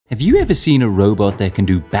Have you ever seen a robot that can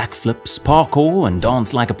do backflips, parkour, and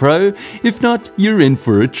dance like a pro? If not, you're in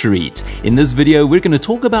for a treat. In this video, we're going to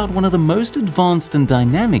talk about one of the most advanced and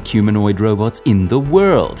dynamic humanoid robots in the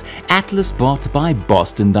world, Atlas Bot by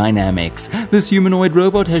Boston Dynamics. This humanoid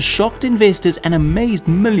robot has shocked investors and amazed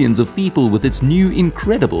millions of people with its new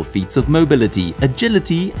incredible feats of mobility,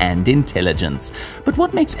 agility, and intelligence. But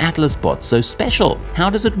what makes Atlas Bot so special? How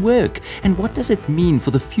does it work? And what does it mean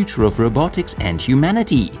for the future of robotics and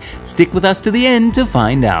humanity? Stick with us to the end to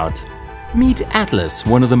find out. Meet Atlas,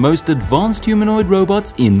 one of the most advanced humanoid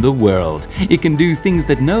robots in the world. It can do things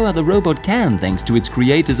that no other robot can thanks to its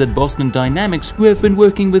creators at Boston Dynamics, who have been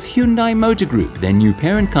working with Hyundai Motor Group, their new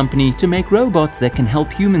parent company, to make robots that can help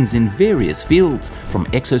humans in various fields. From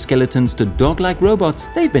exoskeletons to dog-like robots,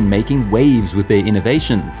 they've been making waves with their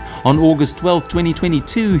innovations. On August 12,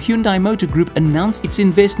 2022, Hyundai Motor Group announced its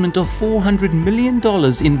investment of $400 million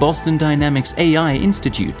in Boston Dynamics AI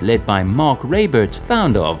Institute, led by Mark Raybert,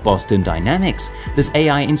 founder of Boston Dynamics. This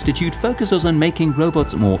AI institute focuses on making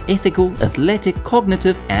robots more ethical, athletic,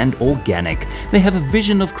 cognitive, and organic. They have a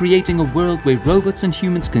vision of creating a world where robots and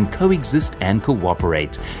humans can coexist and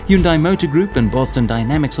cooperate. Hyundai Motor Group and Boston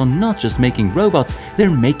Dynamics are not just making robots,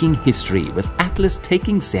 they're making history, with Atlas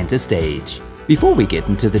taking center stage. Before we get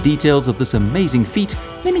into the details of this amazing feat,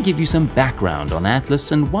 let me give you some background on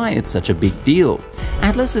Atlas and why it's such a big deal.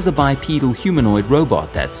 Atlas is a bipedal humanoid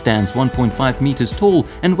robot that stands 1.5 meters tall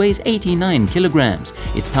and weighs 89 kilograms.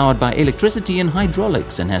 It's powered by electricity and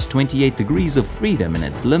hydraulics and has 28 degrees of freedom in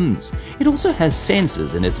its limbs. It also has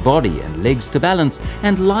sensors in its body and legs to balance,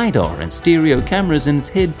 and LiDAR and stereo cameras in its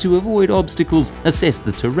head to avoid obstacles, assess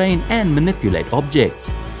the terrain, and manipulate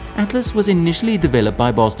objects. Atlas was initially developed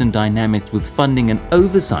by Boston Dynamics with funding and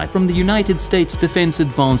oversight from the United States Defense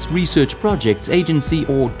Advanced Research Projects Agency,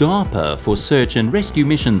 or DARPA, for search and rescue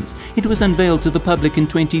missions. It was unveiled to the public in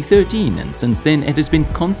 2013, and since then it has been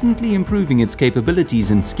constantly improving its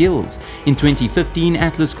capabilities and skills. In 2015,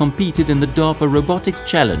 Atlas competed in the DARPA Robotics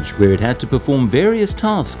Challenge, where it had to perform various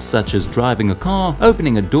tasks such as driving a car,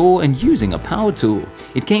 opening a door, and using a power tool.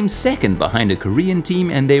 It came second behind a Korean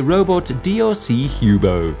team and their robot DRC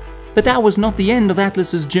Hubo. But that was not the end of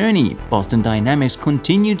Atlas's journey. Boston Dynamics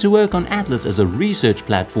continued to work on Atlas as a research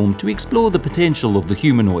platform to explore the potential of the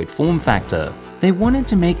humanoid form factor. They wanted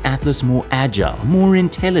to make Atlas more agile, more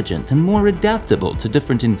intelligent, and more adaptable to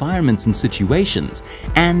different environments and situations,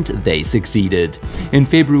 and they succeeded. In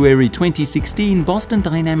February 2016, Boston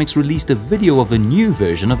Dynamics released a video of a new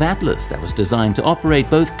version of Atlas that was designed to operate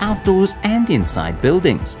both outdoors and inside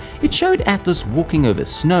buildings. It showed Atlas walking over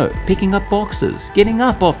snow, picking up boxes, getting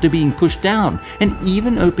up after being pushed down, and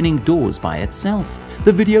even opening doors by itself.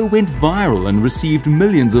 The video went viral and received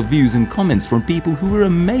millions of views and comments from people who were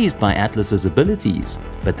amazed by Atlas's abilities.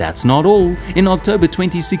 But that's not all. In October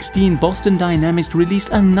 2016, Boston Dynamics released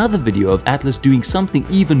another video of Atlas doing something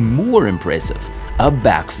even more impressive: a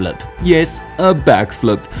backflip. Yes, a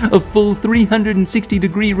backflip. A full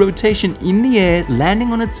 360-degree rotation in the air,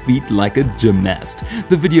 landing on its feet like a gymnast.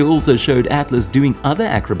 The video also showed Atlas doing other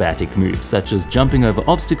acrobatic moves, such as jumping over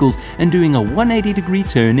obstacles and doing a 180-degree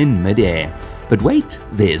turn in midair. But wait,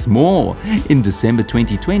 there's more! In December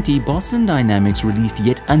 2020, Boston Dynamics released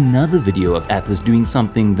yet another video of Atlas doing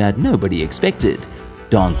something that nobody expected: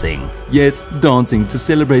 dancing. Yes, dancing to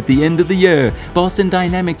celebrate the end of the year. Boston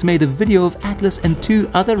Dynamics made a video of Atlas and two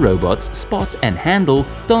other robots, Spot and Handle,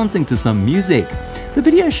 dancing to some music. The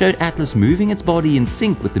video showed Atlas moving its body in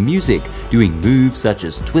sync with the music, doing moves such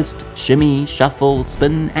as twist, shimmy, shuffle,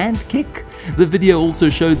 spin, and kick. The video also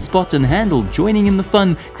showed Spot and Handle joining in the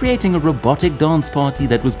fun, creating a robotic dance party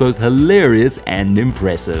that was both hilarious and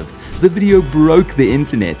impressive. The video broke the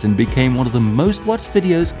internet and became one of the most watched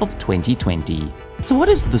videos of 2020. So what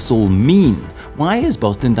does this all mean? Why is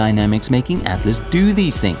Boston Dynamics making Atlas do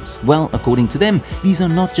these things? Well, according to them, these are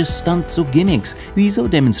not just stunts or gimmicks. These are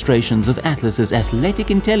demonstrations of Atlas's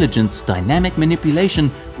athletic intelligence, dynamic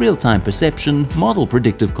manipulation, real-time perception, model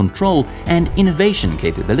predictive control, and innovation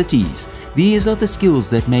capabilities. These are the skills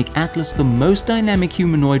that make Atlas the most dynamic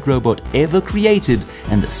humanoid robot ever created,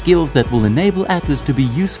 and the skills that will enable Atlas to be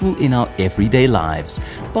useful in our everyday lives.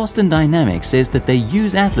 Boston Dynamics says that they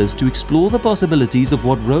use Atlas to explore the possibilities of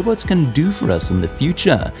what robots can do for us in the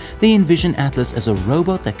future. They envision Atlas as a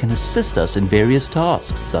robot that can assist us in various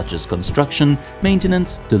tasks such as construction,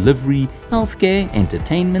 maintenance, delivery, healthcare,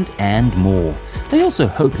 entertainment, and more. They also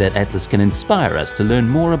hope that Atlas can inspire us to learn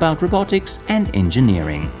more about robotics and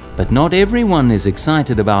engineering. But not everyone is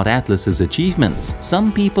excited about Atlas's achievements.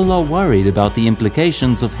 Some people are worried about the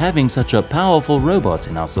implications of having such a powerful robot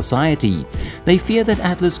in our society. They fear that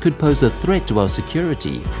Atlas could pose a threat to our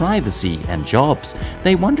security, privacy, and jobs.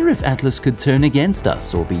 They wonder if Atlas could turn against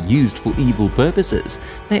us or be used for evil purposes.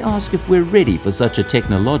 They ask if we're ready for such a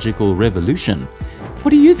technological revolution. What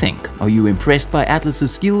do you think? Are you impressed by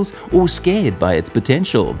Atlas's skills or scared by its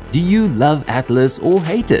potential? Do you love Atlas or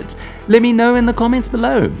hate it? Let me know in the comments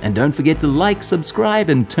below, and don't forget to like, subscribe,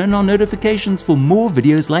 and turn on notifications for more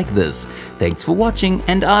videos like this. Thanks for watching,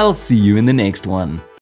 and I'll see you in the next one.